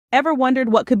Ever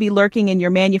wondered what could be lurking in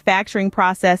your manufacturing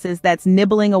processes that's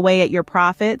nibbling away at your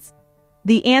profits?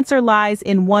 The answer lies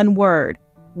in one word: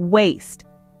 waste.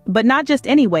 But not just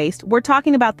any waste, we're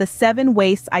talking about the 7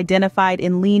 wastes identified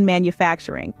in lean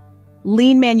manufacturing.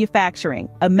 Lean manufacturing,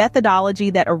 a methodology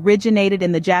that originated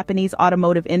in the Japanese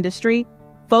automotive industry,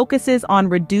 focuses on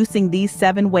reducing these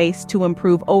 7 wastes to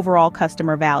improve overall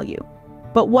customer value.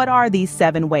 But what are these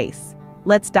 7 wastes?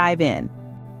 Let's dive in.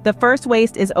 The first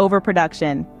waste is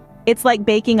overproduction. It's like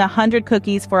baking 100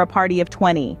 cookies for a party of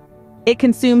 20. It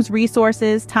consumes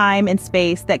resources, time, and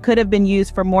space that could have been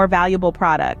used for more valuable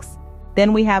products.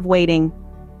 Then we have waiting.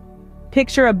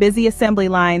 Picture a busy assembly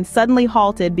line suddenly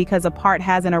halted because a part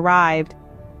hasn't arrived.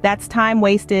 That's time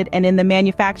wasted, and in the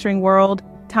manufacturing world,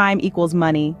 time equals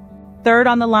money. Third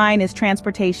on the line is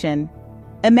transportation.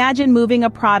 Imagine moving a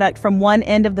product from one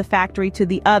end of the factory to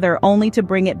the other only to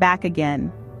bring it back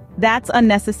again. That's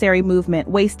unnecessary movement,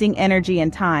 wasting energy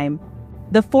and time.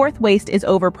 The fourth waste is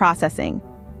overprocessing.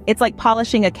 It's like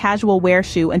polishing a casual wear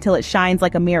shoe until it shines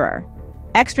like a mirror.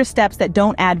 Extra steps that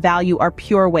don't add value are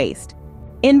pure waste.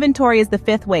 Inventory is the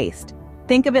fifth waste.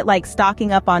 Think of it like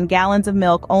stocking up on gallons of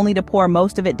milk only to pour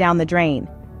most of it down the drain.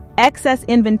 Excess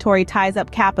inventory ties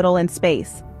up capital and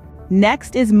space.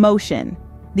 Next is motion,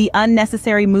 the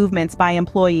unnecessary movements by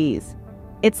employees.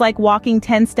 It's like walking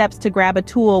 10 steps to grab a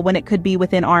tool when it could be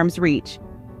within arm's reach.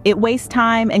 It wastes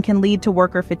time and can lead to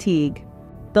worker fatigue.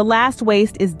 The last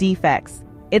waste is defects.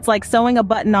 It's like sewing a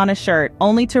button on a shirt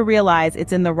only to realize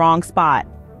it's in the wrong spot.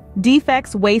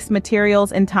 Defects waste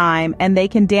materials and time, and they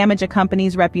can damage a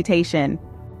company's reputation.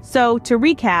 So, to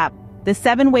recap, the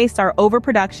 7 wastes are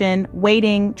overproduction,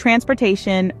 waiting,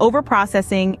 transportation,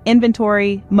 overprocessing,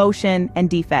 inventory, motion,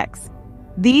 and defects.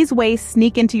 These wastes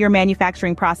sneak into your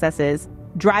manufacturing processes,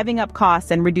 driving up costs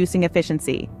and reducing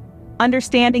efficiency.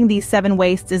 Understanding these 7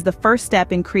 wastes is the first step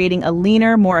in creating a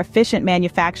leaner, more efficient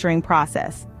manufacturing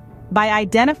process. By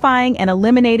identifying and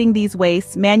eliminating these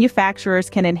wastes, manufacturers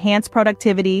can enhance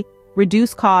productivity,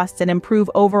 reduce costs, and improve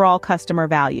overall customer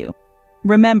value.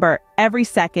 Remember, every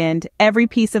second, every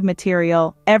piece of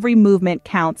material, every movement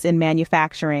counts in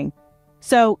manufacturing.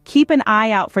 So, keep an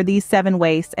eye out for these 7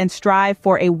 wastes and strive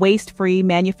for a waste-free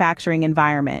manufacturing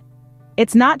environment.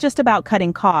 It's not just about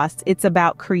cutting costs, it's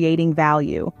about creating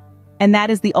value. And that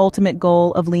is the ultimate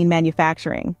goal of lean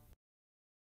manufacturing.